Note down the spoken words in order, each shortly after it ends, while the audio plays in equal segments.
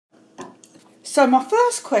So my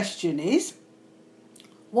first question is,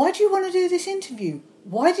 why do you want to do this interview?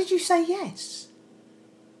 Why did you say yes?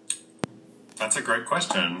 That's a great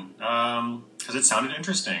question, because it sounded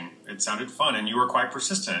interesting. It sounded fun, and you were quite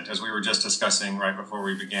persistent, as we were just discussing right before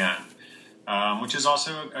we began, which is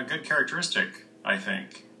also a good characteristic, I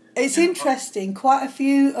think. It's interesting. Quite a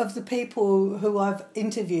few of the people who I've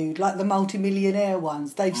interviewed, like the multimillionaire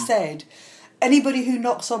ones, they've said, anybody who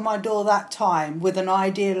knocks on my door that time with an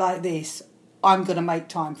idea like this, I'm going to make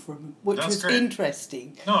time for them, which was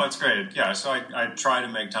interesting. No, it's great. Yeah, so I try to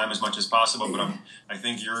make time as much as possible, but I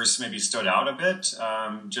think yours maybe stood out a bit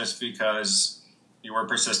just because you were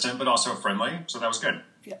persistent but also friendly, so that was good.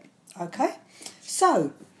 Yeah. Okay.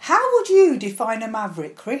 So, how would you define a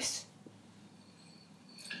maverick, Chris?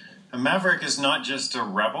 A maverick is not just a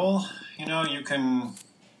rebel. You know, you can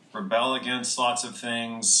rebel against lots of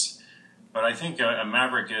things, but I think a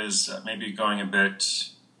maverick is maybe going a bit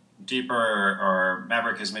deeper, or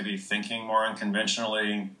maverick is maybe thinking more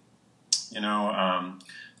unconventionally. You know,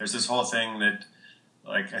 there's this whole thing that,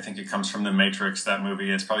 like, I think it comes from The Matrix, that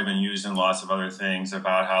movie. It's probably been used in lots of other things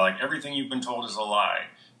about how, like, everything you've been told is a lie,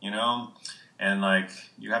 you know? And, like,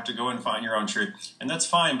 you have to go and find your own truth. And that's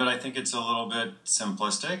fine, but I think it's a little bit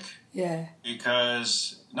simplistic. Yeah.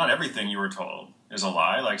 Because not everything you were told is a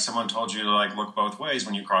lie. Like, someone told you to, like, look both ways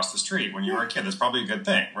when you cross the street when you were a kid. That's probably a good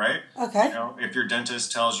thing, right? Okay. You know, if your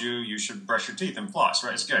dentist tells you you should brush your teeth and floss,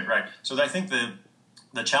 right? It's good, right? So I think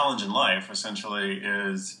the challenge in life essentially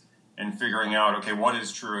is in figuring out, okay, what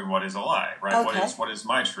is true and what is a lie, right? Okay. What is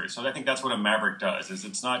my truth? So I think that's what a maverick does. Is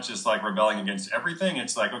it's not just like rebelling against everything.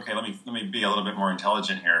 It's like, okay, let me be a little bit more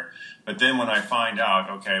intelligent here. But then when I find out,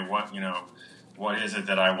 okay, what is it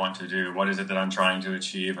that I want to do? What is it that I'm trying to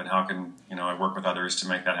achieve? And how can, I work with others to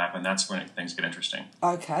make that happen? That's when things get interesting.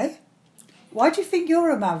 Okay. Why do you think you're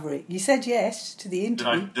a maverick? You said yes to the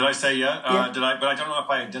interview. Did I say yeah? Yeah. But I don't know if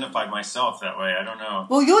I identified myself that way. I don't know.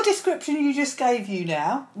 Well, your description you just gave you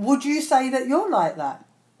now, would you say that you're like that?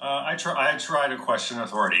 I try to question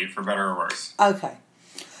authority, for better or worse. Okay.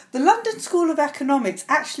 The London School of Economics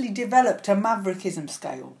actually developed a maverickism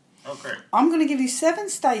scale. Oh, great. I'm going to give you 7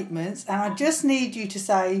 statements, and I just need you to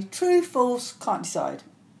say true, false, can't decide.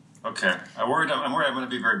 Okay. I'm worried I'm going to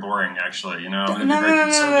be very boring, actually. I'm going to be very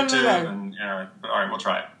conservative. No. But all right, we'll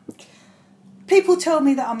try it. People tell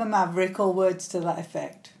me that I'm a maverick, or words to that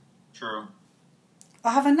effect. True.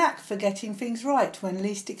 I have a knack for getting things right when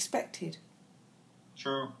least expected.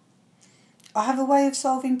 True. I have a way of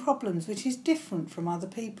solving problems which is different from other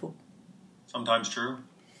people. Sometimes true.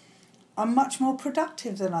 I'm much more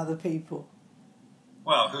productive than other people.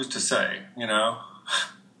 Well, who's to say, I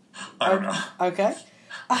don't know. Okay.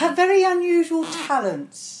 I have very unusual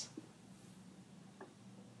talents.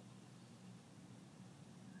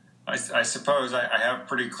 I suppose I have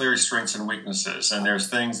pretty clear strengths and weaknesses, and there's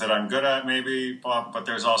things that I'm good at maybe, but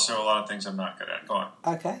there's also a lot of things I'm not good at. Go on.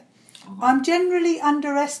 Okay. Mm-hmm. I'm generally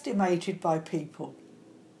underestimated by people.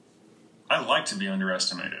 I like to be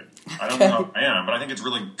underestimated. I don't know if I am, but I think it's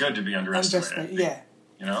really good to be underestimated.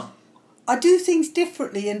 Yeah. I do things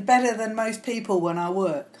differently and better than most people when I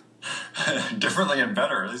work. Differently and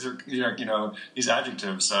better. These are, these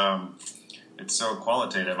adjectives. It's so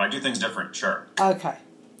qualitative. I do things different, sure. Okay.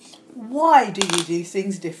 Why do you do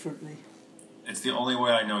things differently? It's the only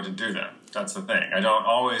way I know to do them. That's the thing. I don't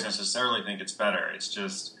always necessarily think it's better. It's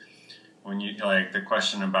just when you, like, the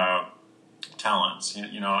question about talents.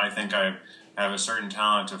 I think I have a certain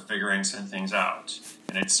talent of figuring some things out,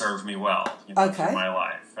 and it served me well through my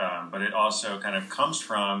life. But it also kind of comes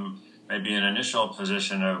from maybe an initial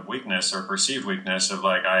position of weakness or perceived weakness of,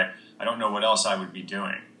 like, I don't know what else I would be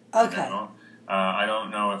doing. Okay. I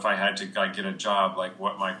don't know if I had to get a job, like,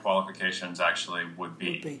 what my qualifications actually would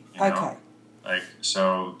be. Okay. Like,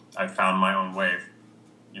 so I found my own way,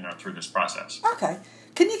 through this process. Okay.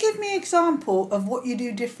 Can you give me an example of what you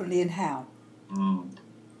do differently and how?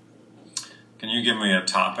 Can you give me a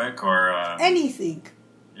topic or... anything.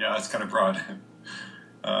 Yeah, that's kind of broad.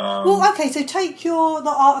 Well, okay, so take the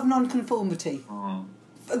art of nonconformity.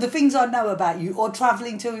 The things I know about you, or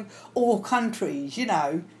travelling to all countries,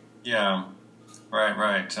 Yeah,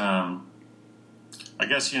 right. I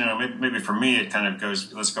guess, maybe for me it kind of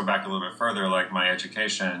goes, let's go back a little bit further, like my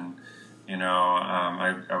education.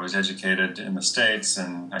 I was educated in the States,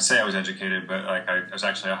 and I say I was educated, but like I was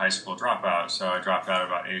actually a high school dropout, so I dropped out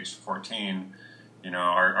about age 14.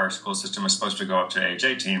 Our school system was supposed to go up to age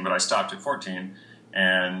 18, but I stopped at 14,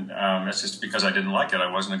 and that's just because I didn't like it. I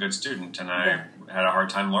wasn't a good student, and I had a hard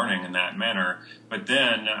time learning in that manner. But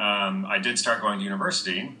then I did start going to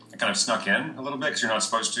university. I kind of snuck in a little bit because you're not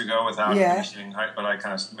supposed to go without finishing, but I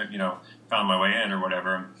kind of, found my way in or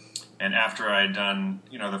whatever. And after I had done,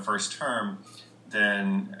 the first term,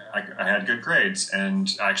 then I had good grades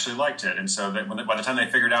and I actually liked it. And so that by the time they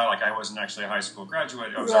figured out like I wasn't actually a high school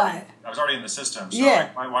graduate, I was already in the system. So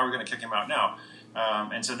why are we going to kick him out now?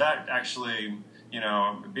 And so that actually,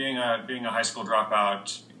 being a high school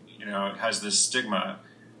dropout, has this stigma,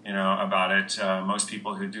 about it. Most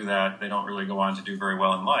people who do that, they don't really go on to do very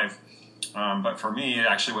well in life. But for me, it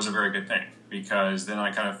actually was a very good thing because then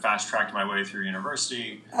I kind of fast-tracked my way through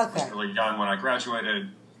university. I was really young when I graduated.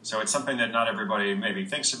 So it's something that not everybody maybe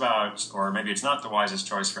thinks about, or maybe it's not the wisest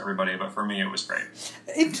choice for everybody, but for me it was great.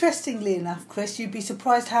 Interestingly enough, Chris, you'd be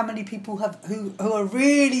surprised how many people who are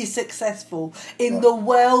really successful in the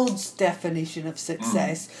world's definition of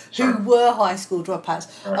success, who were high school dropouts.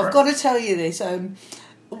 I've got to tell you this,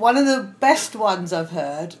 one of the best ones I've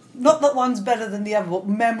heard, not that one's better than the other, but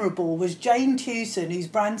memorable, was Jane Tewson, who's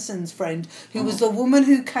Branson's friend, who was the woman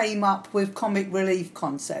who came up with comic relief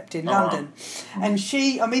concept in London. And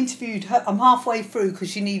I'm interviewed her, I'm halfway through because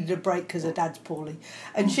she needed a break because her dad's poorly.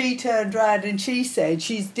 And she turned around and she said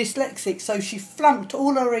she's dyslexic, so she flunked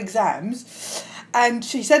all her exams. And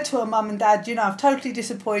she said to her mum and dad, I've totally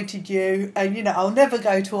disappointed you and, I'll never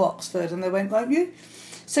go to Oxford. And they went, won't you?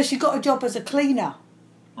 So she got a job as a cleaner.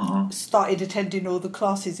 Started attending all the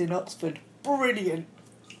classes in Oxford. Brilliant.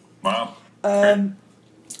 Wow. Well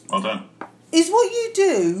done. Is what you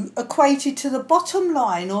do equated to the bottom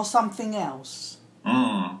line or something else?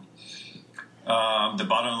 The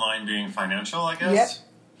bottom line being financial, I guess?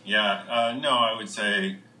 Yep. Yeah. No, I would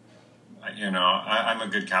say, I'm a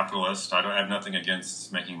good capitalist. I have nothing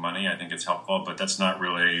against making money. I think it's helpful, but that's not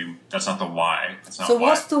the why. So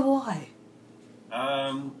what's the why?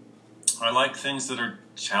 I like things that are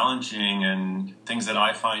challenging and things that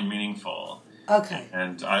I find meaningful. Okay.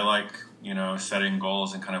 And I like, setting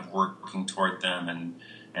goals and kind of working toward them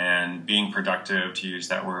and being productive, to use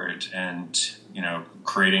that word, and,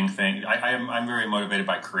 creating things. I'm very motivated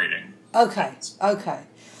by creating. Okay.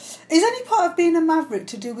 Is any part of being a maverick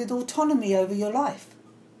to do with autonomy over your life?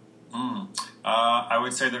 I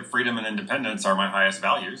would say that freedom and independence are my highest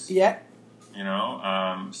values. Yeah.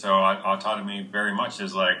 So autonomy very much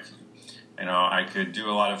is like, I could do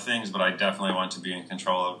a lot of things, but I definitely want to be in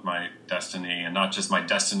control of my destiny, and not just my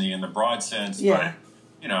destiny in the broad sense, but,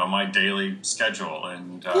 my daily schedule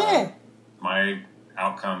and my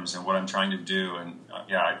outcomes and what I'm trying to do. And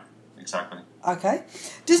exactly. Okay.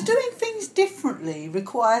 Does doing things differently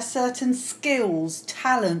require certain skills,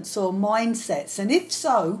 talents, or mindsets? And if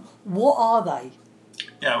so, what are they?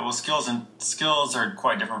 Yeah, well, skills are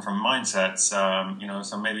quite different from mindsets.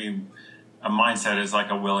 So maybe a mindset is like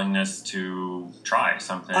a willingness to try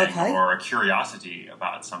something or a curiosity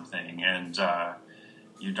about something. And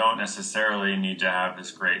you don't necessarily need to have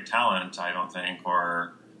this great talent, I don't think,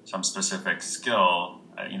 or some specific skill.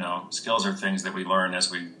 Skills are things that we learn as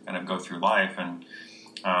we kind of go through life. And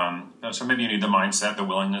so maybe you need the mindset, the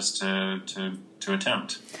willingness to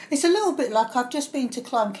attempt. It's a little bit like I've just been to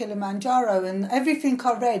climb Kilimanjaro, and everything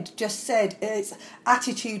I read just said it's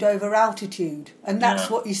attitude over altitude, and that's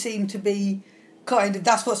what you seem to be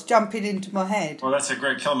that's what's jumping into my head. Well,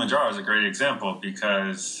 Kilimanjaro is a great example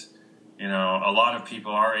because, a lot of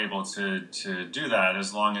people are able to do that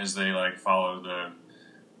as long as they follow the,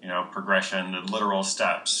 progression, the literal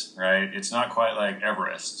steps, right? It's not quite like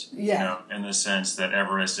Everest, in the sense that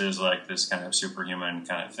Everest is like this kind of superhuman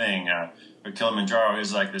kind of thing. But Kilimanjaro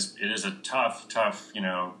is like this. It is a tough,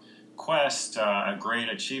 quest, a great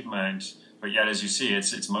achievement. But yet, as you see,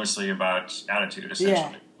 it's mostly about attitude,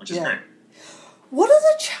 essentially, which is great. What are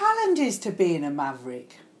the challenges to being a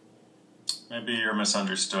maverick? Maybe you're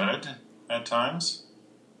misunderstood at times,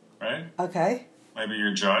 right? Okay. Maybe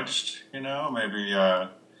you're judged. Maybe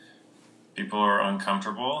people are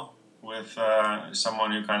uncomfortable with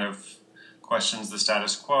someone who kind of questions the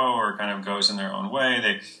status quo or kind of goes in their own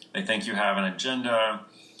way. They think you have an agenda.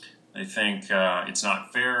 They think it's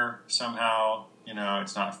not fair somehow.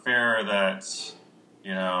 It's not fair that,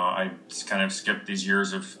 I kind of skipped these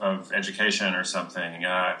years of education or something.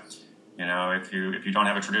 If you don't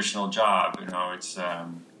have a traditional job, it's,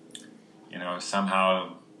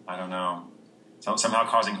 somehow, I don't know, somehow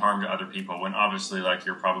causing harm to other people when obviously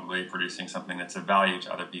you're probably producing something that's of value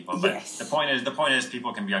to other people. But yes. The point is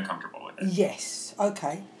people can be uncomfortable with it. Yes.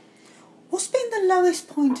 Okay. What's been the lowest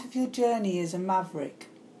point of your journey as a maverick?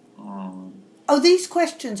 These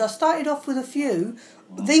questions, I started off with a few.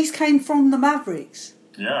 These came from the Mavericks.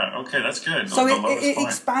 Yeah, okay, that's good. So it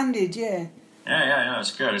expanded, Yeah,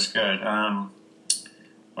 it's good. I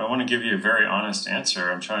want to give you a very honest answer.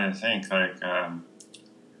 I'm trying to think, I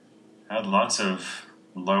had lots of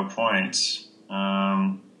low points.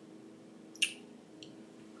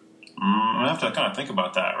 I have to kind of think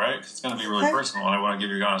about that, right? 'Cause it's going to be really personal, and I want to give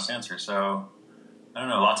you an honest answer. So, I don't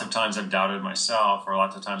know. Lots of times I've doubted myself, or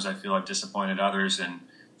lots of times I feel I've disappointed others in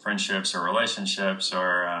friendships or relationships,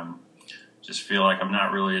 or just feel like I'm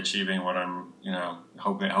not really achieving what I'm,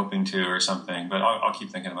 hoping to, or something. But I'll keep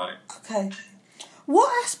thinking about it. Okay.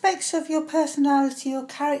 What aspects of your personality or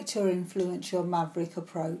character influence your maverick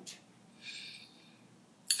approach?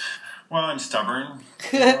 Well, I'm stubborn.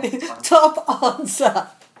 Top answer.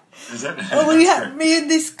 Is it? Well, me and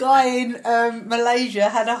this guy in Malaysia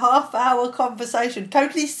had a half-hour conversation,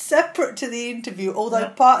 totally separate to the interview, although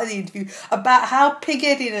part of the interview, about how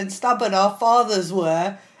pig-headed and stubborn our fathers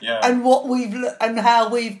were, and and how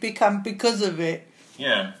we've become because of it.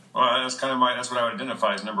 Yeah, well, that's what I would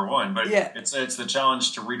identify as number one. But it's the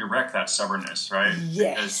challenge to redirect that stubbornness, right?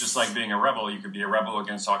 Yes. It's just like being a rebel. You could be a rebel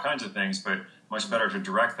against all kinds of things, but much better to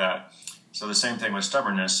direct that. So the same thing with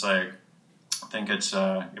stubbornness, like. I think it's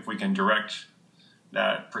if we can direct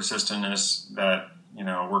that persistentness that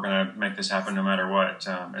we're going to make this happen no matter what,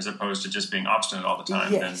 as opposed to just being obstinate all the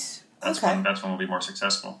time. Yes. Then that's when we'll be more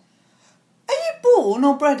successful. Are you born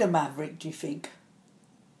or bred a maverick? Do you think?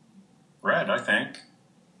 Bred, I think.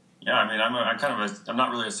 Yeah, I mean, I'm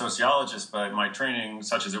not really a sociologist, but my training,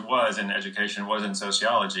 such as it was in education, was in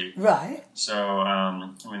sociology. Right. So,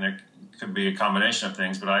 it could be a combination of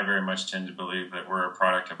things, but I very much tend to believe that we're a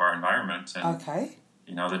product of our environment and,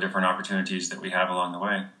 the different opportunities that we have along the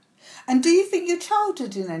way. And do you think your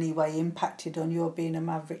childhood in any way impacted on your being a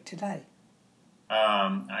maverick today?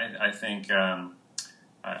 I think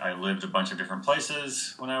I lived a bunch of different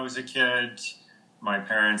places when I was a kid. My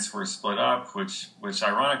parents were split up, which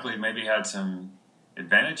ironically maybe had some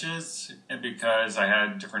advantages because I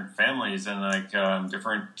had different families and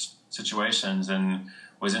different situations and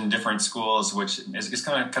was in different schools, which is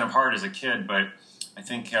kind of hard as a kid. But I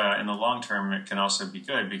think in the long term it can also be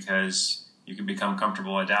good because you can become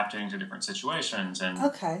comfortable adapting to different situations and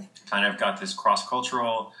kind of got this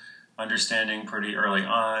cross-cultural understanding pretty early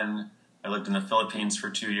on. I lived in the Philippines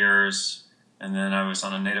for 2 years. And then I was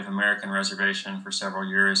on a Native American reservation for several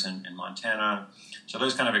years in Montana. So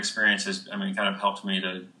those kind of experiences, kind of helped me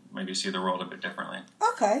to maybe see the world a bit differently.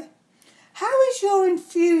 Okay. How is your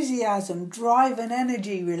enthusiasm, drive and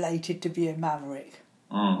energy related to be a maverick?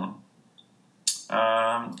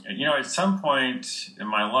 At some point in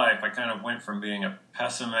my life, I kind of went from being a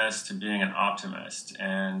pessimist to being an optimist,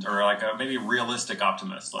 or like a maybe realistic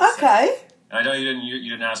optimist, let's say. And I know you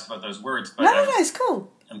didn't ask about those words, but no, it's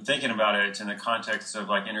cool. I'm thinking about it in the context of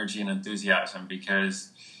like energy and enthusiasm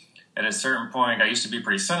because at a certain point I used to be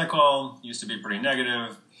pretty cynical, used to be pretty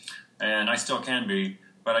negative, and I still can be,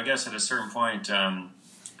 but I guess at a certain point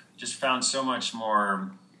just found so much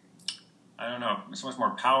more, so much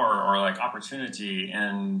more power or like opportunity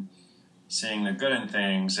in seeing the good in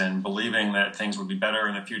things and believing that things would be better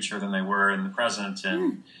in the future than they were in the present.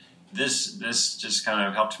 And this just kind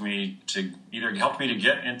of helped me to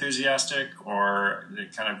get enthusiastic, or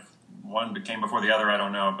it kind of one became before the other. I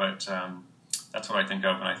don't know, but that's what I think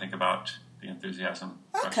of when I think about the enthusiasm.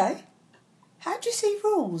 Okay. How do you see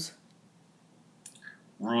rules?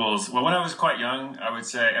 Rules. Well, when I was quite young, I would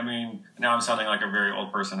say, now I'm sounding like a very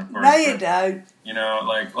old person, of course. No, you don't.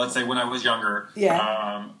 Like, let's say when I was younger,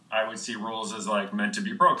 I would see rules as like meant to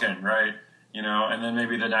be broken, right? And then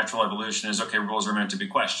maybe the natural evolution is, okay, rules are meant to be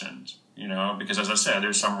questioned, because as I said,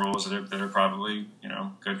 there's some rules that are probably,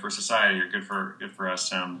 good for society or good for us.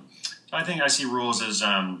 So I think I see rules as,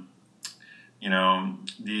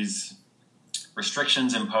 these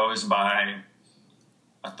restrictions imposed by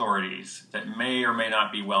authorities that may or may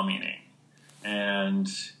not be well-meaning. And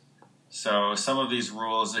so some of these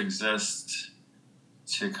rules exist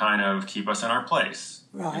to kind of keep us in our place,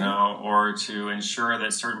 or to ensure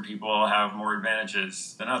that certain people have more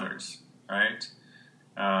advantages than others, right?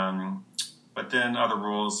 But then other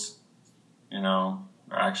rules, are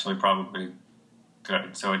actually probably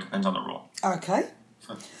good. So it depends on the rule. Okay.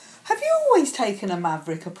 Have you always taken a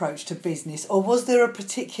maverick approach to business, or was there a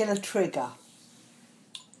particular trigger?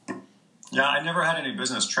 Yeah, I never had any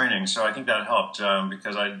business training, so I think that helped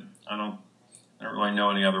because I don't really know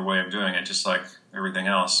any other way of doing it, just like everything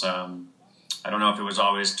else. I don't know if it was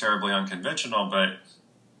always terribly unconventional, but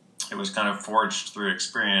it was kind of forged through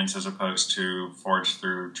experience as opposed to forged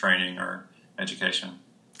through training or education.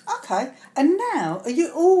 Okay. And now, are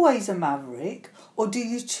you always a maverick, or do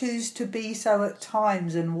you choose to be so at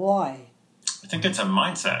times, and why? I think it's a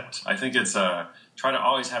mindset. I think it's try to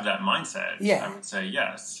always have that mindset. Yeah. I would say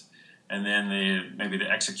yes. And then maybe the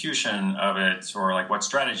execution of it, or like what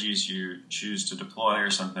strategies you choose to deploy or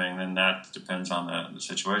something, then that depends on the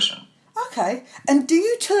situation. Okay. And do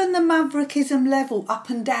you turn the maverickism level up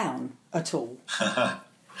and down at all?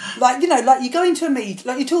 Like, like you go into a meet,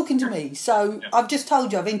 like you're talking to me. So Yeah. I've just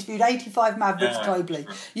told you I've interviewed 85 mavericks globally.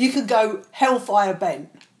 Sure. You could go hellfire bent.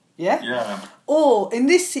 Yeah? Yeah. Or in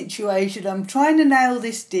this situation, I'm trying to nail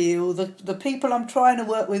this deal. The people I'm trying to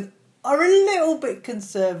work with are a little bit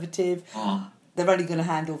conservative. They're only going to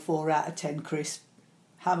handle 4 out of 10, Chris.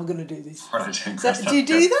 How am I going to do this? Right. So, do you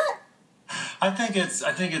do that? I think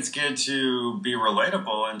it's good to be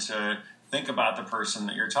relatable and to think about the person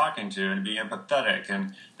that you're talking to and be empathetic.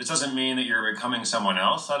 And this doesn't mean that you're becoming someone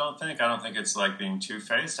else. I don't think it's like being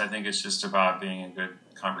two-faced. I think it's just about being a good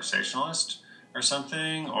conversationalist or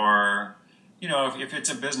something. Or, if it's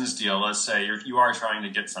a business deal, let's say you are trying to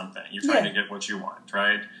get something. You're trying to get what you want,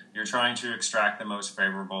 right? You're trying to extract the most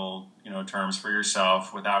favorable, terms for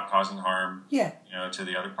yourself without causing harm, to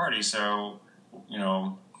the other party. So,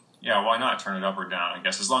 why not turn it up or down, I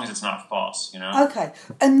guess, as long as it's not false, Okay.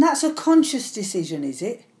 And that's a conscious decision, is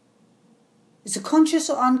it? It's a conscious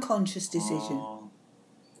or unconscious decision?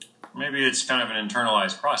 Maybe it's kind of an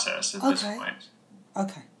internalized process at this point.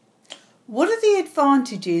 Okay. What are the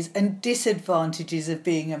advantages and disadvantages of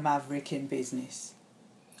being a maverick in business?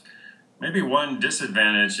 Maybe one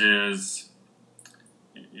disadvantage is,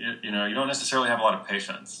 you don't necessarily have a lot of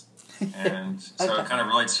patience. And so it kind of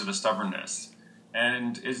relates to the stubbornness.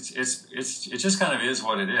 And it just kind of is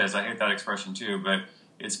what it is. I hate that expression too, but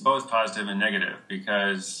it's both positive and negative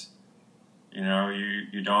because,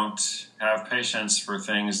 you don't have patience for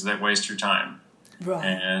things that waste your time. Right.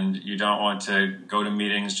 And you don't want to go to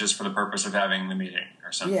meetings just for the purpose of having the meeting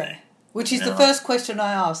or something. Yeah. Which is the first question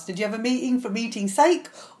I asked. Did you have a meeting for meeting's sake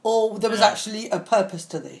or there was actually a purpose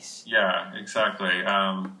to this? Yeah, exactly.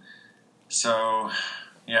 So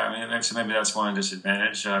maybe that's one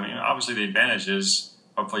disadvantage. Obviously the advantage is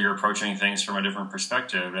hopefully you're approaching things from a different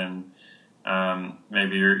perspective, and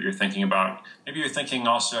maybe you're thinking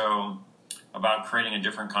also about creating a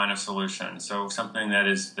different kind of solution. So something that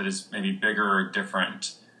is maybe bigger or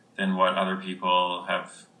different than what other people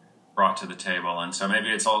have brought to the table. And so maybe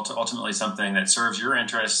it's ultimately something that serves your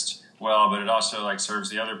interest well, but it also serves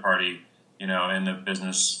the other party, in the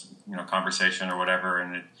business, conversation or whatever,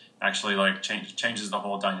 and it actually changes the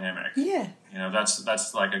whole dynamic. Yeah.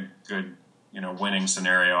 That's like a good, winning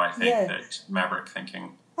scenario, I think, that maverick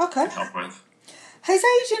thinking can help with. Has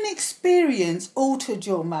Asian experience altered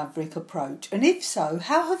your maverick approach? And if so,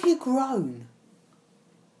 how have you grown?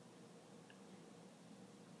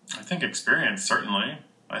 I think experience, certainly.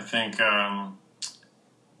 I think, and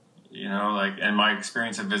my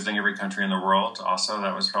experience of visiting every country in the world, also,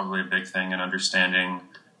 that was probably a big thing in understanding,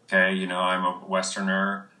 I'm a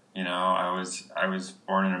Westerner, I was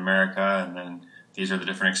born in America, and then these are the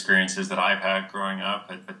different experiences that I've had growing up,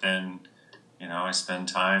 but then, I spend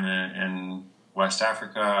time in West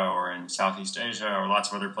Africa or in Southeast Asia or lots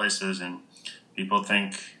of other places, and people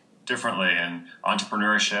think differently, and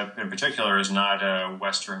entrepreneurship in particular is not a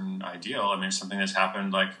Western ideal. It's something that's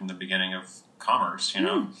happened from the beginning of commerce,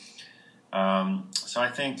 So I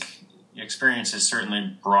think the experience has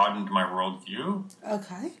certainly broadened my worldview.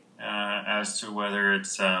 Okay. As to whether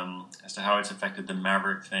it's as to how it's affected the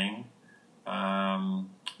maverick thing,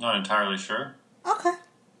 not entirely sure. Okay.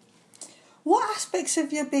 What aspects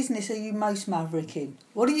of your business are you most maverick in?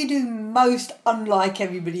 What do you do most unlike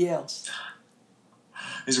everybody else?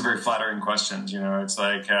 These are very flattering questions. It's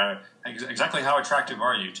exactly how attractive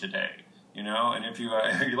are you today? And if you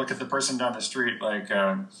you look at the person down the street,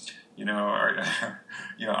 I'm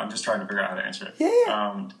just trying to figure out how to answer it.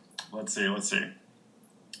 Yeah. Let's see.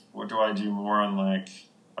 What do I do more unlike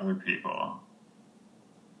other people?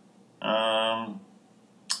 I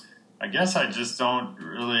guess I just don't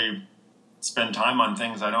really spend time on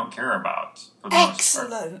things I don't care about. For the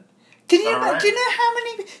Excellent. Most part. Do you know how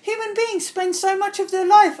many human beings spend so much of their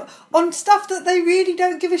life on stuff that they really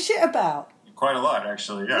don't give a shit about? Quite a lot,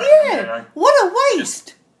 actually. Yeah. Yeah. What a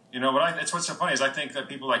waste. It's what's so funny is I think that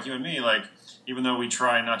people like you and me, even though we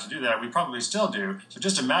try not to do that, we probably still do. So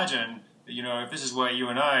just imagine, if this is what you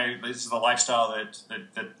and this is the lifestyle that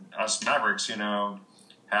us mavericks,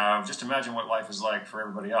 have. Just imagine what life is like for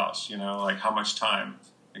everybody else. How much time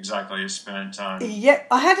exactly is spent on. Yeah,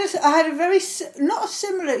 I had a very not a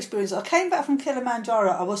similar experience. I came back from Kilimanjaro.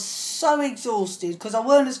 I was so exhausted because I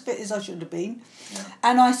weren't as fit as I should have been,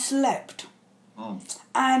 and I slept.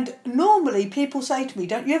 And normally people say to me,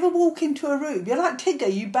 "Don't you ever walk into a room? You're like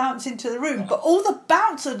Tigger, you bounce into the room." But all the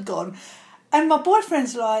bounce had gone, and my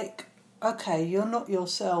boyfriend's like, "Okay, you're not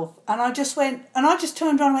yourself." And I just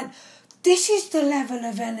turned around and went, this is the level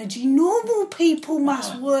of energy normal people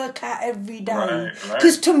must work at every day. Right.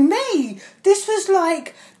 Because to me, this was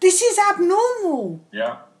like, this is abnormal.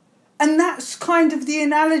 Yeah. And that's kind of the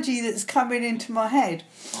analogy that's coming into my head.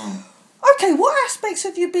 Okay, what aspects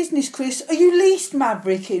of your business, Chris, are you least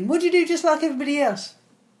maverick in? What do you do just like everybody else?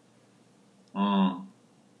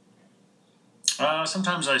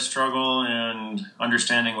 Sometimes I struggle in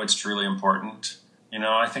understanding what's truly important. You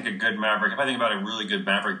know, I think a good maverick, if I think about a really good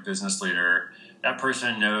maverick business leader, that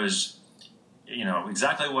person knows, you know,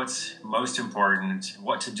 exactly what's most important,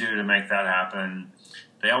 what to do to make that happen.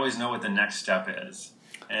 They always know what the next step is.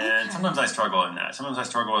 And sometimes I struggle in that. Sometimes I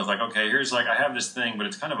struggle with like, okay, here's like, I have this thing, but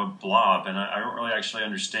it's kind of a blob and I don't really actually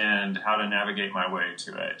understand how to navigate my way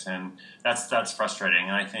to it. And that's frustrating.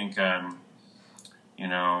 And I think, you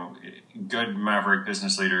know, good maverick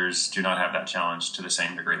business leaders do not have that challenge to the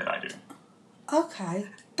same degree that I do. Okay,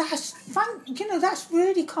 that's fun. You know, that's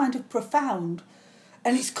really kind of profound.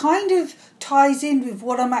 And it's kind of ties in with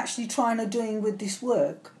what I'm actually trying to doing with this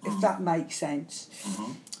work, if that makes sense.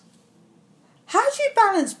 Mm-hmm. How do you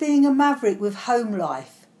balance being a maverick with home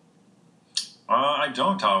life? I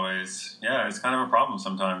don't always. Yeah, it's kind of a problem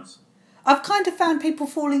sometimes. I've kind of found people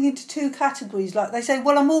falling into two categories. Like they say,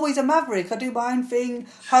 well, I'm always a maverick. I do my own thing.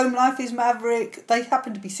 Home life is maverick. They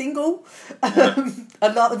happen to be single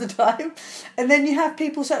a lot of the time. And then you have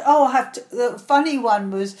people say, oh, I have to. The funny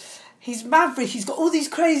one was, he's maverick. He's got all these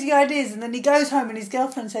crazy ideas. And then he goes home and his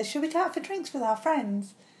girlfriend says, should we go out for drinks with our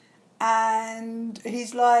friends? And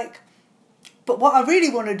he's like, but what I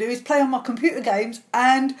really want to do is play on my computer games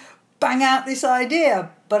and bang out this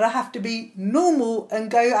idea, but I have to be normal and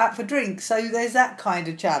go out for drinks. So there's that kind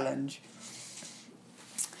of challenge.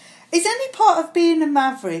 Is any part of being a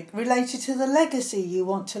maverick related to the legacy you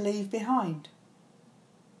want to leave behind?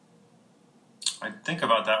 I think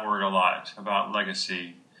about that word a lot, about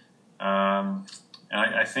legacy. And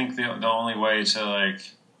I think the only way to, like,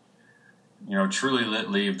 you know, truly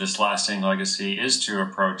leave this lasting legacy is to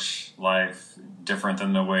approach life different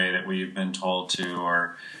than the way that we've been told to,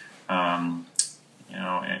 or you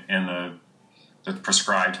know, in the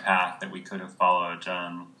prescribed path that we could have followed.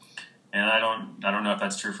 And I don't know if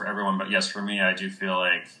that's true for everyone, but yes, for me, I do feel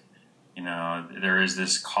like, you know, there is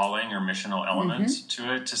this calling or missional element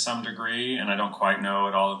to it to some degree, and I don't quite know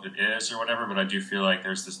what all of it is or whatever, but I do feel like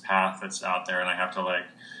there's this path that's out there, and I have to like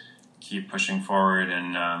keep pushing forward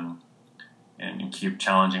and keep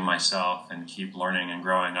challenging myself and keep learning and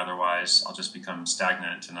growing. Otherwise, I'll just become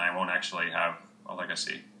stagnant and I won't actually have a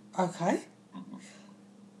legacy. Okay.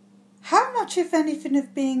 How much, if anything,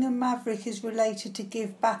 of being a maverick is related to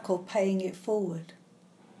give back or paying it forward?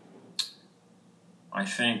 I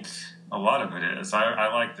think a lot of it is.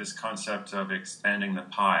 I like this concept of expanding the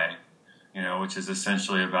pie, you know, which is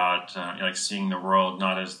essentially about like seeing the world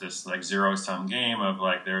not as this like zero-sum game of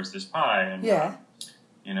like there's this pie and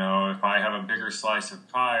you know, if I have a bigger slice of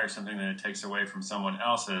pie or something, then it takes away from someone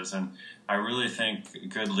else's. And I really think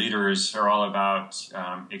good leaders are all about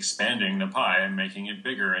expanding the pie and making it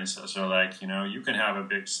bigger. And so like, you know, you can have a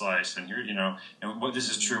big slice and here, you know, and what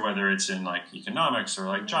this is true whether it's in like economics or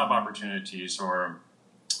like job opportunities or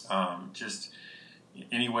just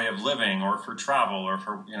any way of living or for travel or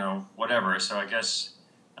for, you know, whatever. So I guess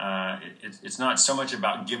it's not so much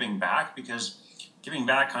about giving back, because giving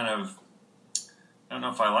back kind of, I don't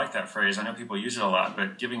know if I like that phrase. I know people use it a lot,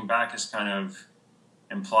 but giving back is kind of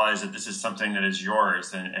implies that this is something that is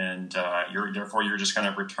yours, and therefore you're just kind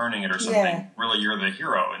of returning it or something. Yeah. Really, you're the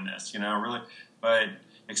hero in this, you know. Really, but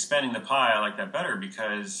expanding the pie, I like that better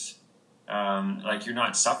because, like, you're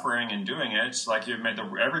not suffering and doing it. It's like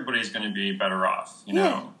everybody's going to be better off, you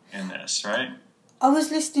know, in this, right? I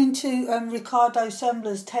was listening to Ricardo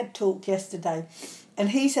Sembler's TED Talk yesterday.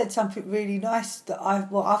 And he said something really nice that I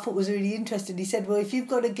thought was really interesting. He said, well, if you've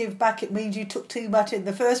got to give back, it means you took too much in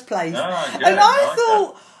the first place. And I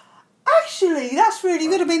thought, actually, that's really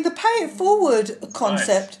good. I mean, the pay it forward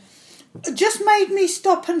concept just made me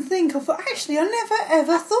stop and think. I thought, actually, I never,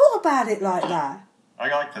 ever thought about it like that. I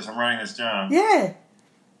like this. I'm writing this down. Yeah.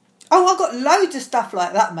 Oh, I've got loads of stuff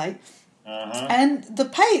like that, mate. And the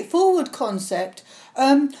pay it forward concept,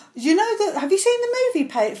 you know, have you seen the movie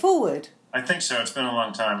Pay It Forward? I think so. It's been a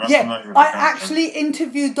long time. I actually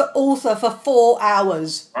interviewed the author for 4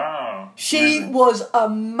 hours. Wow. She was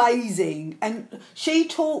amazing. And she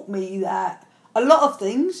taught me that a lot of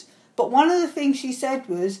things, but one of the things she said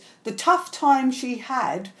was the tough time she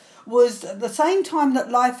had was at the same time that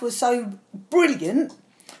life was so brilliant,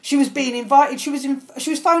 she was being invited, she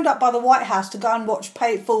was phoned up by the White House to go and watch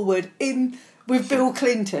Pay It Forward with Bill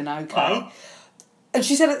Clinton, okay? Wow. And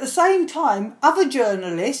she said at the same time, other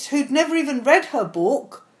journalists who'd never even read her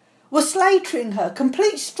book were slaughtering her,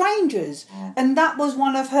 complete strangers. And that was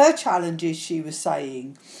one of her challenges, she was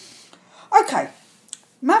saying. Okay,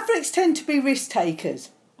 mavericks tend to be risk takers.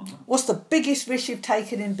 What's the biggest risk you've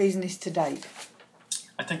taken in business to date?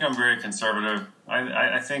 I think I'm very conservative.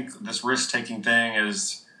 I think this risk-taking thing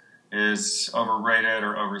is overrated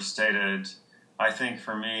or overstated. I think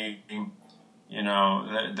for me, you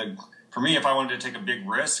know, for me, if I wanted to take a big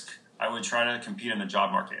risk, I would try to compete in the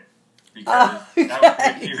job market, because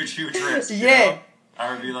that would be a huge risk. Yeah. You know?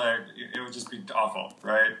 I would be like, it would just be awful,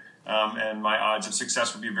 right? And my odds of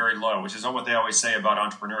success would be very low, which is what they always say about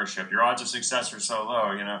entrepreneurship. Your odds of success are so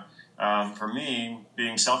low, you know. For me,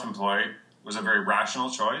 being self-employed was a very rational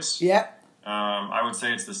choice. Yeah. I would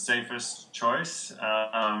say it's the safest choice.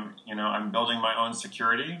 You know, I'm building my own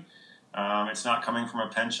security. It's not coming from a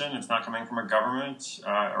pension. It's not coming from a government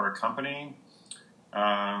or a company.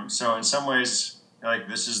 So in some ways, like,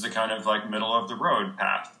 this is the kind of like middle of the road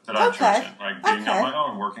path that I've chosen, like being on my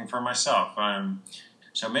own, working for myself.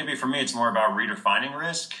 So maybe for me, it's more about redefining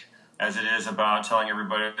risk as it is about telling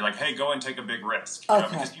everybody, like, hey, go and take a big risk. You know,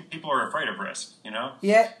 because people are afraid of risk, you know?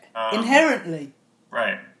 Yeah, inherently.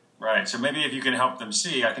 Right. So maybe if you can help them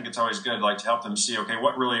see, I think it's always good, like, to help them see, okay,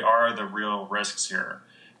 what really are the real risks here,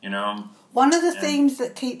 you know? One of the themes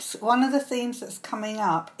that's coming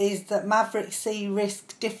up is that mavericks see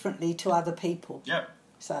risk differently to other people. Yep.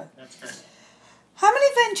 So that's great. How many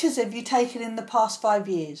ventures have you taken in the past 5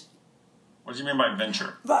 years? What do you mean by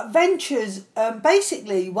venture? But ventures,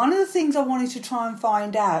 basically, one of the things I wanted to try and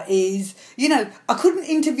find out is, you know, I couldn't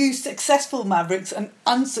interview successful mavericks and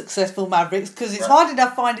unsuccessful mavericks because it's hard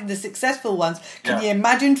enough finding the successful ones. Can you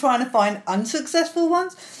imagine trying to find unsuccessful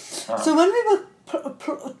ones? So when we were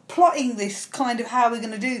plotting this kind of how we're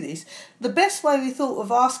going to do this, the best way we thought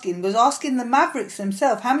of asking was asking the mavericks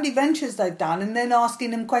themselves how many ventures they've done, and then asking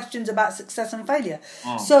them questions about success and failure.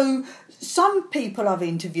 So some people I've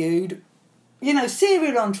interviewed, you know,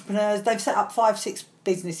 serial entrepreneurs, they've set up 5-6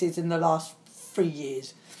 businesses in the last 3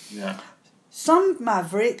 years. Yeah. Some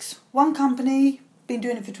mavericks, one company, been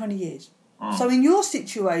doing it for 20 years. So in your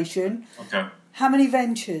situation, how many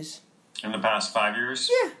ventures? In the past 5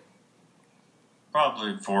 years? Yeah.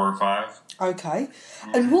 Probably 4 or 5. Okay.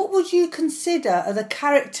 And what would you consider are the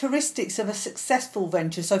characteristics of a successful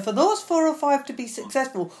venture? So for those 4 or 5 to be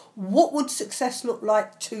successful, what would success look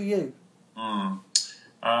like to you?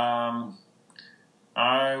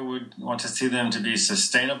 I would want to see them to be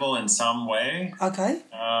sustainable in some way. Okay.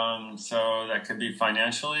 So that could be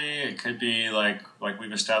financially. It could be like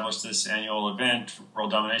we've established this annual event,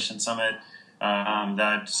 World Domination Summit.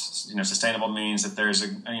 That, you know, sustainable means that there's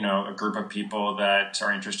a group of people that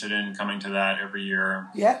are interested in coming to that every year.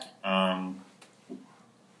 Yeah.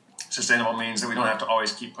 Sustainable means that we don't have to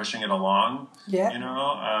always keep pushing it along. Yeah. You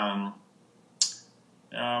know.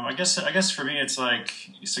 I guess for me it's like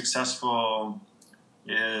successful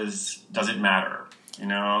does it matter? You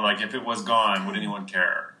know, like if it was gone, would anyone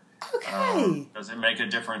care? Okay. Does it make a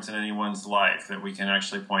difference in anyone's life that we can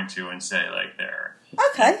actually point to and say, like, there?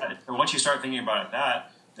 Okay. And once you start thinking about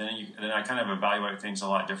that, then I kind of evaluate things a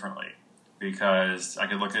lot differently, because I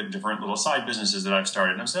could look at different little side businesses that I've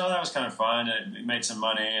started and I say, oh, that was kind of fun. It made some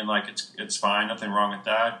money, and like it's fine, nothing wrong with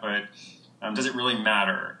that. But does it really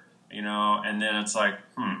matter? You know, and then it's like,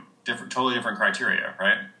 totally different criteria,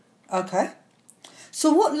 right? Okay.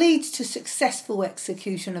 So what leads to successful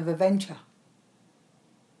execution of a venture?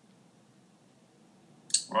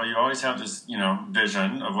 Well, you always have this, you know,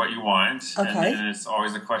 vision of what you want. Okay. And it's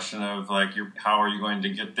always a question of, like, how are you going to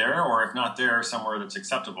get there? Or if not there, somewhere that's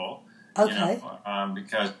acceptable. Okay. You know?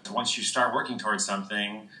 Because once you start working towards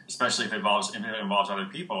something, especially if it involves other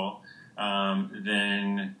people,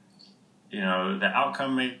 then, you know, the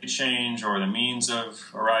outcome may change, or the means of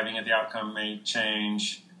arriving at the outcome may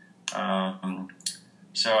change.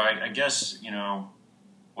 So I guess, you know,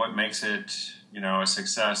 what makes it, you know, a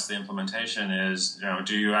success, the implementation is, you know,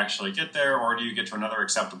 do you actually get there, or do you get to another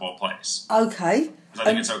acceptable place? Okay. Because I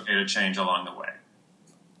think it's okay to change along the way.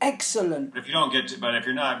 Excellent. But if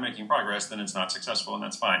you're not making progress, then it's not successful, and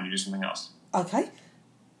that's fine. You do something else. Okay.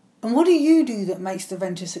 And what do you do that makes the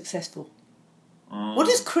venture successful? What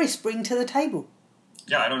does Chris bring to the table?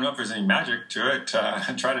 Yeah, I don't know if there's any magic to it.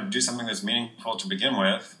 Try to do something that's meaningful to begin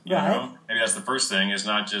with. You know? Maybe that's the first thing, is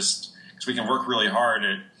not just, because we can work really hard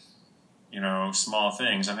at, you know, small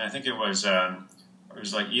things. I mean, I think it was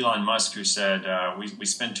like Elon Musk who said, we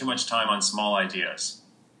spend too much time on small ideas.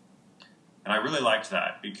 And I really liked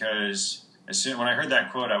that, because when I heard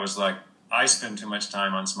that quote, I was like, I spend too much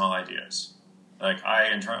time on small ideas. Like,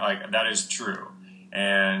 that is true.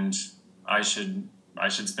 And I should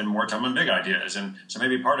spend more time on big ideas. And so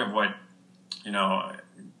maybe part of what, you know,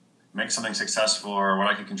 make something successful, or what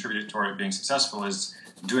I can contribute toward it being successful, is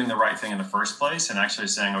doing the right thing in the first place, and actually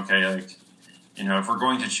saying, okay, like, you know, if we're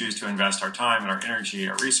going to choose to invest our time and our energy,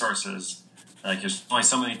 our resources, like, there's only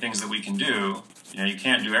so many things that we can do. You know, you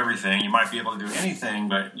can't do everything. You might be able to do anything,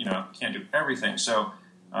 but, you know, you can't do everything. So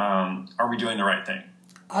are we doing the right thing?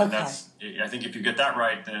 Okay. I think if you get that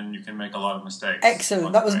right, then you can make a lot of mistakes.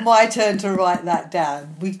 Excellent. That was my turn to write that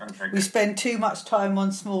down. We spend too much time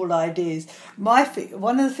on small ideas.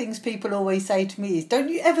 One of the things people always say to me is, don't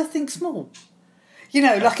you ever think small? You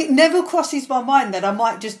know, like, it never crosses my mind that I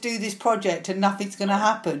might just do this project and nothing's going to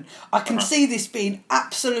happen. I can see this being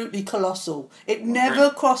absolutely colossal. It never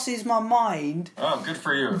crosses my mind. Oh, good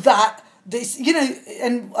for you. That this, you know,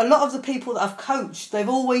 and a lot of the people that I've coached, they've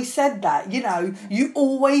always said that, you know, you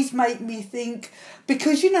always make me think,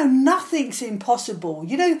 because, you know, nothing's impossible.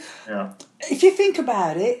 You know, if you think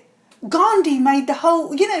about it, Gandhi made the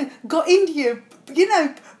whole, you know, got India, you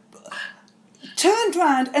know, turned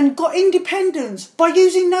round and got independence by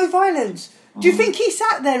using no violence. Do you think he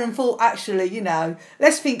sat there and thought, actually, you know,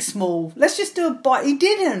 let's think small, let's just do a bite? He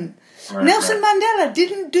didn't. Nelson Mandela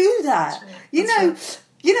didn't do that. You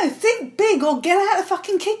know, think big or get out of the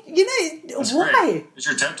fucking kitchen. You know, That's why? Great. It's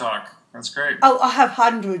your TED Talk. That's great. Oh, I have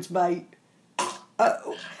hundreds, mate.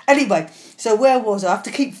 Anyway, so where was I? I have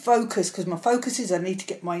to keep focused, because my focus is I need to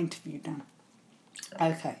get my interview done.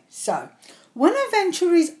 Okay, so when a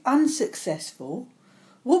venture is unsuccessful,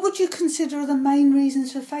 what would you consider are the main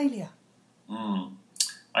reasons for failure?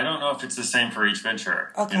 I don't know if it's the same for each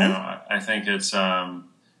venture. Okay. You know, I think it's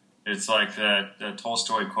like that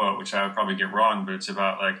Tolstoy quote, which I would probably get wrong, but it's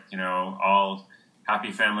about, like, you know, all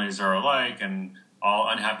happy families are alike and all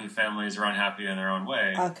unhappy families are unhappy in their own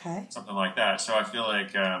way. Okay. Something like that. So I feel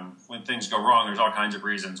like when things go wrong, there's all kinds of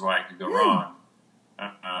reasons why it could go wrong.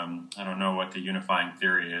 I don't know what the unifying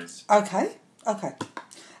theory is. Okay.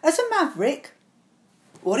 As a maverick,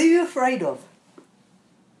 what are you afraid of?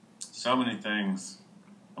 So many things.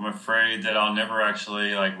 I'm afraid that I'll never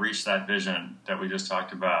actually, like, reach that vision that we just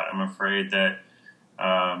talked about. I'm afraid that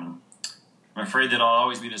I'll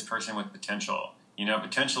always be this person with potential. You know,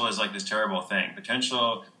 potential is like this terrible thing.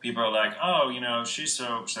 Potential, people are like, oh, you know, she's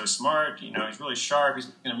so smart. You know, he's really sharp. He's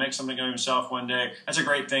going to make something of himself one day. That's a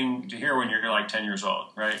great thing to hear when you're like 10 years old,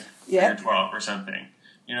 right? Yeah. Or you're 12 or something.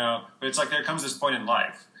 You know, but it's like there comes this point in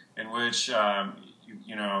life in which,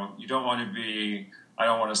 you know, you don't want to be, I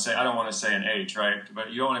don't want to say an age, right?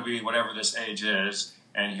 But you don't want to be whatever this age is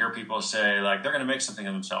and hear people say, like, they're going to make something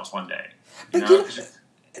of themselves one day. But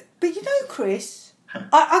you know, Chris,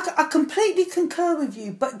 I completely concur with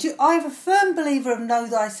you, but I'm a firm believer of know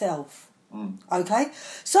thyself. Okay?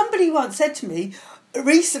 Somebody once said to me,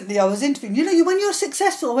 recently I was interviewing, you know, when you're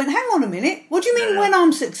successful, I went, hang on a minute, what do you mean when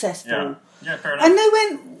I'm successful? Yeah, fair enough. And they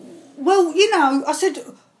went, well, you know, I said,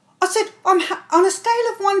 I'm on a scale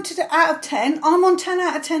of 1 out of 10, I'm on 10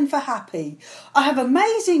 out of 10 for happy. I have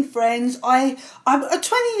amazing friends. I'm at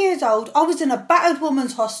 20 years old. I was in a battered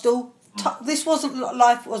woman's hostel. This wasn't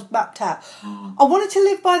life was mapped out. I wanted to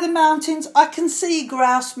live by the mountains. I can see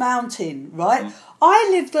Grouse Mountain, right? I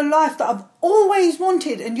lived the life that I've always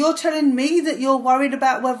wanted, and you're telling me that you're worried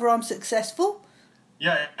about whether I'm successful?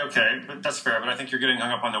 Yeah, okay, but that's fair. But I think you're getting hung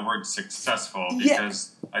up on the word successful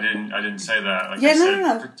because I didn't say that. Like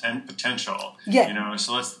I said, potential. Yeah. You know,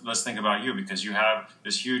 so let's think about you, because you have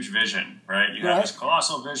this huge vision, right? You have this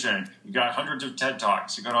colossal vision. You got hundreds of TED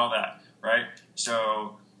Talks. You got all that, right?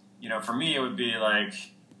 So, you know, for me, it would be like,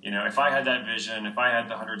 you know, if I had that vision, if I had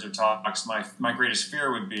the hundreds of talks, my greatest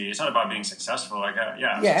fear would be, it's not about being successful. Like,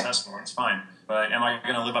 I'm successful, it's fine. But am I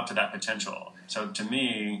going to live up to that potential? So to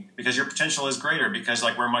me, because your potential is greater, because,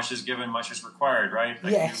 like, where much is given, much is required, right?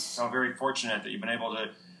 Like, you feel very fortunate that you've been able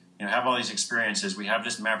to, you know, have all these experiences. We have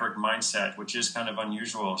this maverick mindset, which is kind of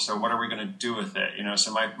unusual. So what are we going to do with it? You know,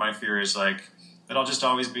 so my fear is, like, that I'll just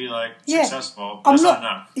always be, like, successful. But that's not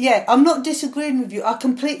enough. Yeah, I'm not disagreeing with you. I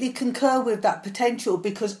completely concur with that potential,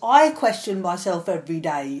 because I question myself every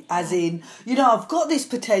day, as in, you know, I've got this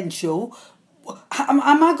potential.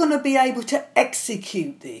 Am I going to be able to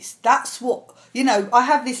execute this? That's what, you know, I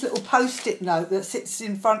have this little post-it note that sits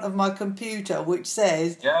in front of my computer which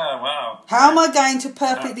says, how am I going to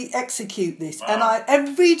perfectly execute this? And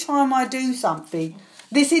every time I do something,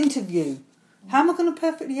 this interview, how am I going to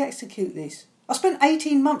perfectly execute this? I spent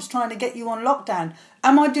 18 months trying to get you on lockdown.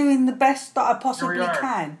 Am I doing the best that I possibly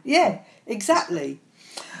can? Yeah, exactly.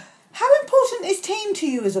 How important is team to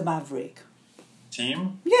you as a maverick?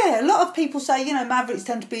 Team? Yeah, a lot of people say, you know, mavericks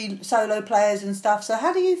tend to be solo players and stuff. So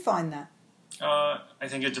how do you find that? I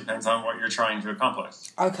think it depends on what you're trying to accomplish.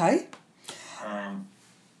 Okay.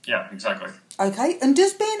 Yeah, exactly. Okay, and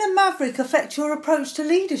does being a maverick affect your approach to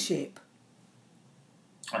leadership?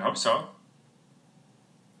 I hope so.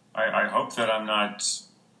 I hope that I'm not,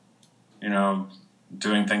 you know,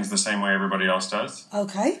 doing things the same way everybody else does.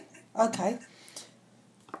 Okay.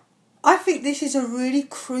 I think this is a really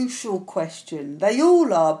crucial question. They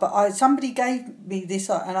all are, but somebody gave me this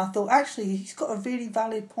and I thought, actually, he's got a really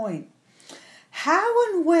valid point. How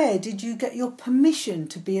and where did you get your permission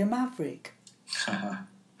to be a maverick?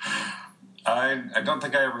 I don't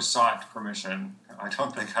think I ever sought permission. I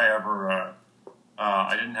don't think I ever...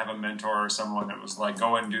 I didn't have a mentor or someone that was like,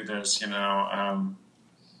 go and do this, and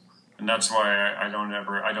that's why I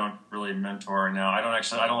don't really mentor now. I don't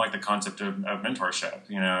like the concept of mentorship.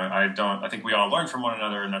 I think we all learn from one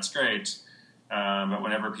another and that's great. But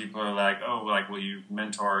whenever people are like, oh, like, will you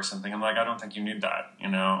mentor or something? I'm like, I don't think you need that.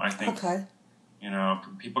 I think, okay.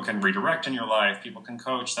 People can redirect in your life. People can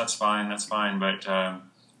coach. That's fine. But,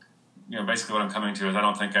 basically what I'm coming to is I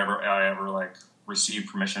don't think I ever like receive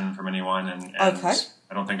permission from anyone, and okay.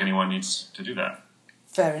 I don't think anyone needs to do that.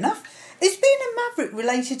 Fair enough. Is being a maverick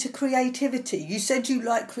related to creativity? You said you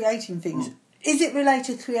like creating things. Is it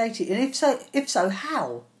related to creativity? And if so,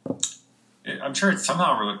 how? I'm sure it's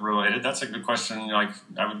somehow related. That's a good question. Like,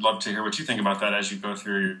 I would love to hear what you think about that as you go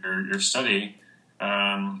through your study.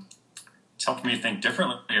 It's helped me think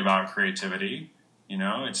differently about creativity.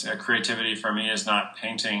 It's creativity for me is not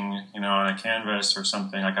painting, on a canvas or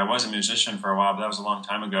something. Like, I was a musician for a while, but that was a long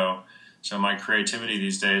time ago. So my creativity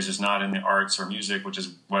these days is not in the arts or music, which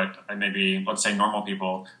is what let's say normal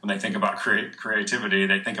people, when they think about creativity,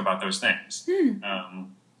 they think about those things.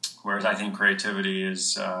 Whereas I think creativity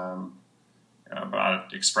is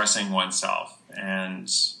about expressing oneself, and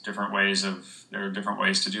there are different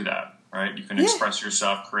ways to do that, right? You can express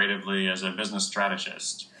yourself creatively as a business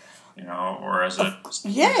strategist. Or as a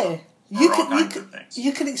you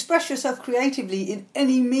can express yourself creatively in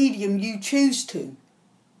any medium you choose to,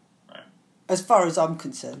 right, as far as I'm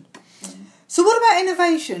concerned. Mm-hmm. So what about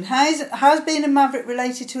innovation? How's being a maverick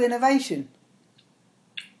related to innovation?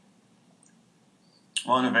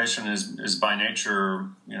 Well, innovation is by nature,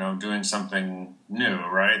 doing something new,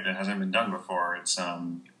 right, that hasn't been done before. It's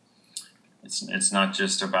not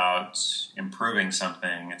just about improving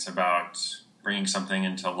something. It's about bringing something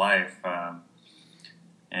into life,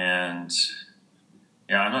 and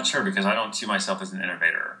I'm not sure, because I don't see myself as an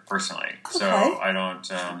innovator personally. Okay. So I don't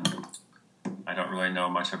really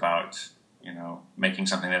know much about making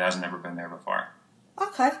something that hasn't ever been there before.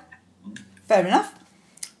 Okay, fair enough.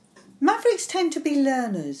 Mavericks tend to be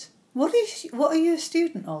learners. What are you a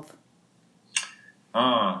student of?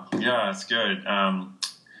 Oh, yeah, that's good. Found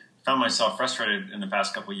myself frustrated in the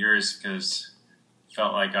past couple of years because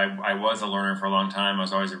felt like I was a learner for a long time. I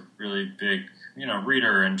was always a really big,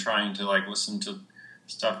 reader, and trying to like listen to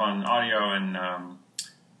stuff on audio, and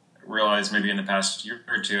realized maybe in the past year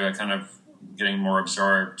or two, I kind of getting more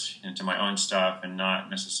absorbed into my own stuff and not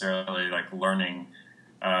necessarily like learning.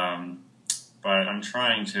 But I'm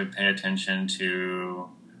trying to pay attention to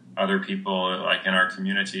other people like in our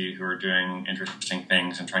community who are doing interesting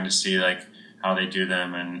things, and trying to see like how they do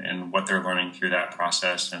them, and what they're learning through that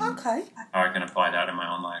process, and how I can apply that in my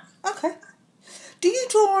own life. Okay. Do you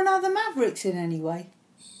draw on other mavericks in any way?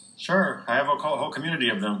 Sure. I have a whole community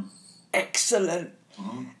of them. Excellent.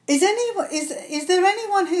 Mm-hmm. Is there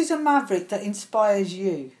anyone who's a maverick that inspires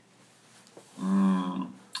you?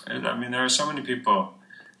 There are so many people.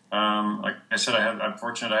 Like I said, I'm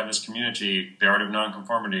fortunate I have this community, the Art of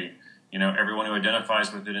Nonconformity. Everyone who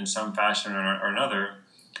identifies with it in some fashion or another,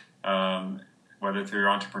 whether through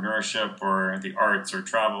entrepreneurship or the arts or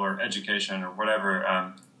travel or education or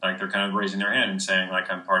whatever, like they're kind of raising their hand and saying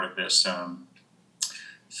like, I'm part of this.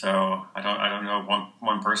 So I don't know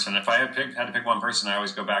one person. If I had to pick one person, I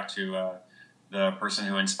always go back to the person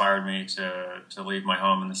who inspired me to leave my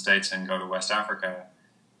home in the States and go to West Africa.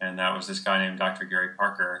 And that was this guy named Dr. Gary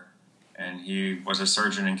Parker. And he was a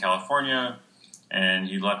surgeon in California, and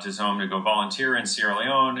he left his home to go volunteer in Sierra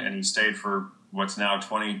Leone, and he stayed for what's now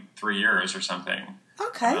 23 years or something.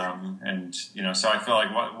 Okay. So I feel like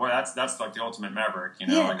that's like the ultimate maverick,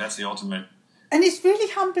 like that's the ultimate. And it's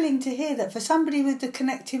really humbling to hear that for somebody with the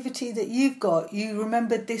connectivity that you've got, you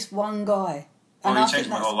remembered this one guy. Well, he changed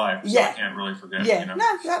my whole life, so I can't really forget. Yeah, no,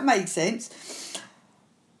 that makes sense.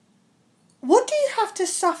 What do you have to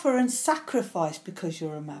suffer and sacrifice because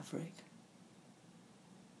you're a maverick?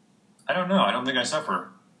 I don't know. I don't think I suffer.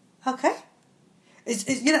 Okay. It's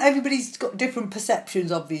everybody's got different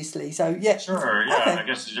perceptions, obviously. So yeah. Sure. Yeah. Okay. I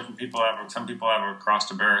guess different people some people have a cross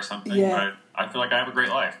to bear or something. Yeah. But I feel like I have a great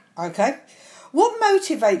life. Okay. What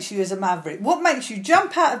motivates you as a maverick? What makes you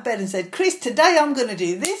jump out of bed and say, Chris, today I'm going to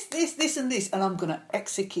do this, this and this, and I'm going to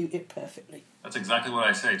execute it perfectly? That's exactly what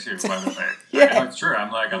I say too, by the way. Yeah. It's true.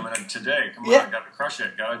 I'm like, I'm going to today, come Yeah. on, got to crush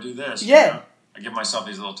it, got to do this. Yeah. You know? I give myself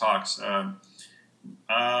these little talks.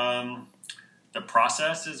 The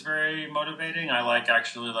process is very motivating. I like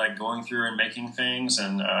actually like going through and making things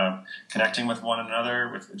and connecting with one another,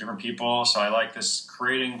 with different people. So I like this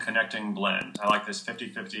creating, connecting blend. I like this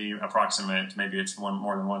 50-50 approximate. Maybe it's one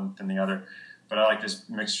more than one than the other. But I like this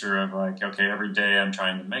mixture of like, okay, every day I'm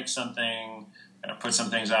trying to make something, put some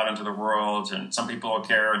things out into the world, and some people will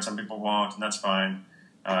care and some people won't, and that's fine.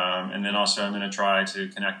 And then also I'm going to try to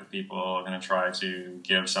connect with people. I'm going to try to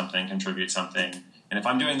give something, contribute something. And if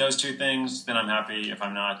I'm doing those two things, then I'm happy. If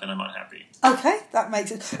I'm not, then I'm unhappy. Okay, that makes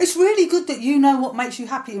it. It's really good that you know what makes you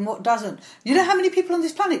happy and what doesn't. You know how many people on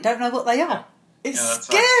this planet don't know what they are? Yeah. It's Yeah,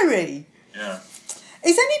 scary. Yeah.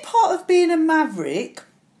 Is any part of being a maverick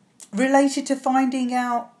related to finding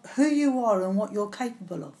out who you are and what you're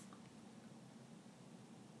capable of?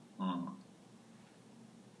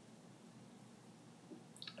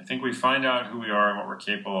 I think we find out who we are and what we're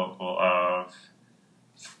capable of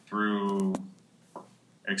through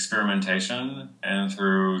experimentation and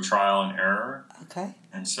through trial and error. Okay.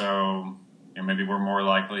 And so, maybe we're more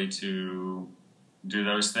likely to do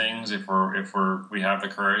those things if we have the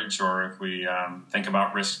courage, or if we think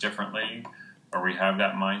about risk differently, or we have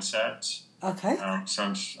that mindset. Okay.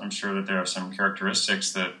 So I'm sure that there are some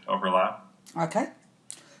characteristics that overlap. Okay.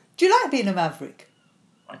 Do you like being a maverick?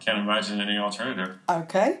 I can't imagine any alternative.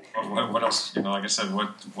 Okay. What else? Like I said,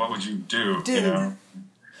 what would you do? You know?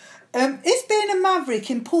 Is being a maverick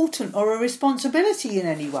important or a responsibility in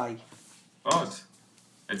any way? Both.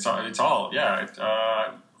 It's all. Yeah.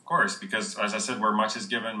 Of course, because as I said, where much is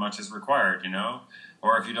given, much is required.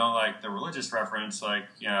 Or if you don't like the religious reference, like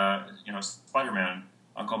Spider-Man,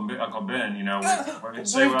 Uncle Ben.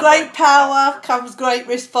 With great power comes great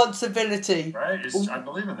responsibility. Right? I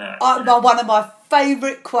believe in that. One of my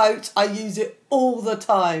favourite quotes. I use it all the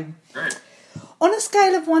time. Great. On a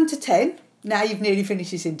scale of 1 to 10, now you've nearly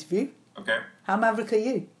finished this interview. Okay. How maverick are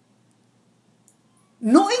you?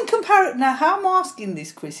 Not in comparison. Now, how I'm asking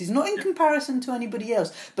this, Chris, is not in comparison to anybody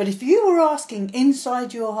else. But if you were asking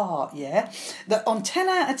inside your heart, that on 10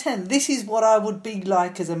 out of 10, this is what I would be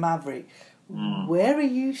like as a maverick. Where are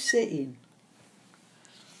you sitting?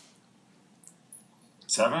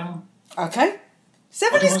 7. Okay.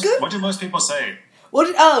 7 is good. What do most people say?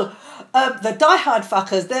 The diehard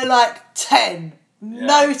fuckers, they're like 10. Yeah.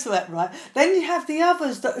 No sweat, right? Then you have the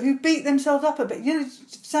others who beat themselves up a bit.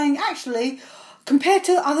 Saying, actually, compared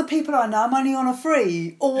to other people I know, I'm only on a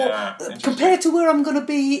 3. Or compared to where I'm going to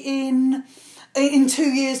be in 2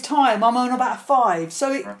 years' time, I'm on about a 5.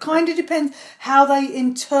 So it kind of depends how they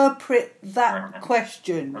interpret that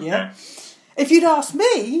question, yeah? If you'd asked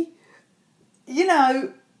me,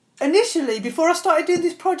 initially, before I started doing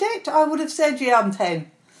this project, I would have said, I'm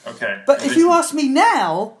 10. Okay. But if you ask me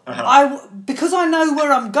now, because I know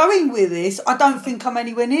where I'm going with this, I don't think I'm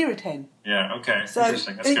anywhere near a 10. Yeah, okay. So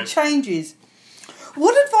Interesting. That's it good. changes.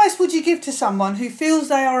 What advice would you give to someone who feels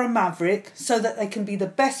they are a maverick so that they can be the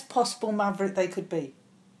best possible maverick they could be?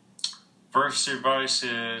 First advice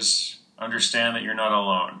is understand that you're not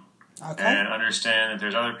alone. Okay. And understand that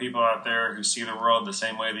there's other people out there who see the world the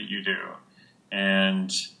same way that you do.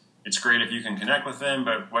 And it's great if you can connect with them,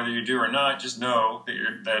 but whether you do or not, just know that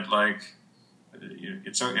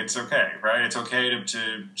it's okay, right? It's okay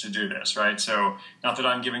to do this, right? So not that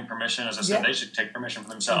I'm giving permission, as I said, they should take permission for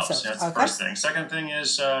themselves. That's the first thing. Second thing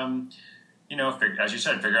is, as you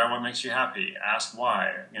said, figure out what makes you happy. Ask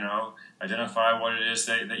why. Identify what it is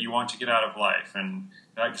that you want to get out of life. And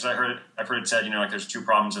because I've heard it said, there's 2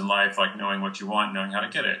 problems in life, like knowing what you want, knowing how to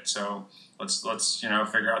get it. So let's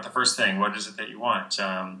figure out the first thing. What is it that you want?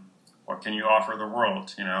 What can you offer the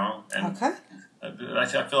world? And I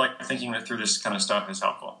feel like thinking through this kind of stuff is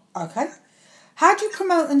helpful. Okay. How do you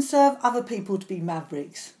promote and serve other people to be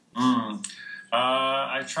mavericks?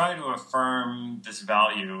 I try to affirm this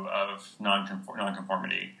value of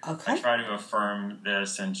nonconformity. Okay. I try to affirm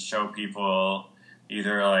this and show people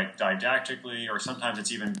either like didactically, or sometimes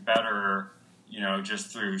it's even better, just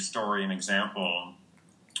through story and example,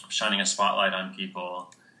 shining a spotlight on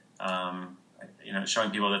people,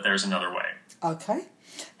 showing people that there's another way. Okay.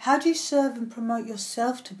 How do you serve and promote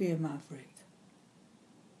yourself to be a maverick?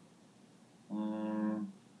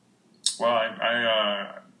 Well,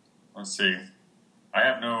 I let's see. I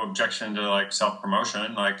have no objection to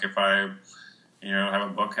self-promotion. Like if I, have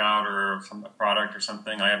a book out or a product or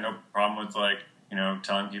something, I have no problem with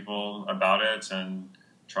telling people about it and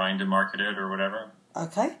trying to market it or whatever.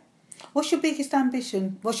 Okay. What's your biggest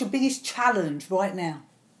ambition? What's your biggest challenge right now?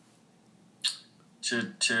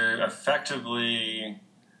 To effectively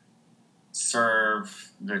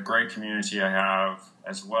serve the great community I have,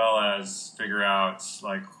 as well as figure out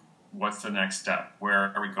like what's the next step.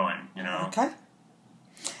 Where are we going? You know. Okay.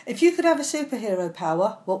 If you could have a superhero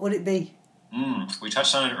power, what would it be? We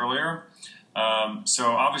touched on it earlier.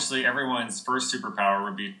 So obviously, everyone's first superpower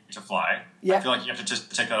would be to fly. Yeah. I feel like you have to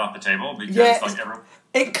just take that off the table because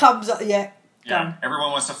it comes up. Yeah. Yeah,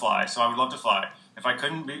 everyone wants to fly, so I would love to fly. If I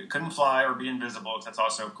couldn't fly or be invisible, that's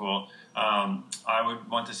also cool. I would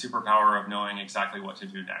want the superpower of knowing exactly what to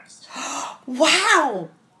do next. Wow,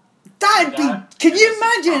 that'd be. Can you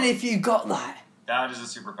imagine if you got that? That is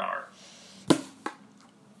a superpower.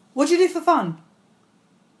 What do you do for fun?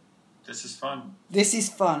 This is fun. This is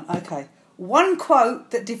fun. Okay. One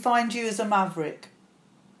quote that defines you as a maverick.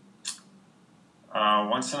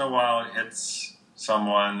 Once in a while, it hits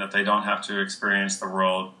someone that they don't have to experience the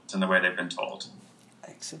world in the way they've been told.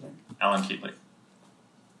 Excellent. Alan Keatley.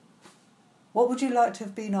 What would you like to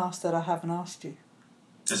have been asked that I haven't asked you?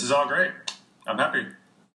 This is all great. I'm happy.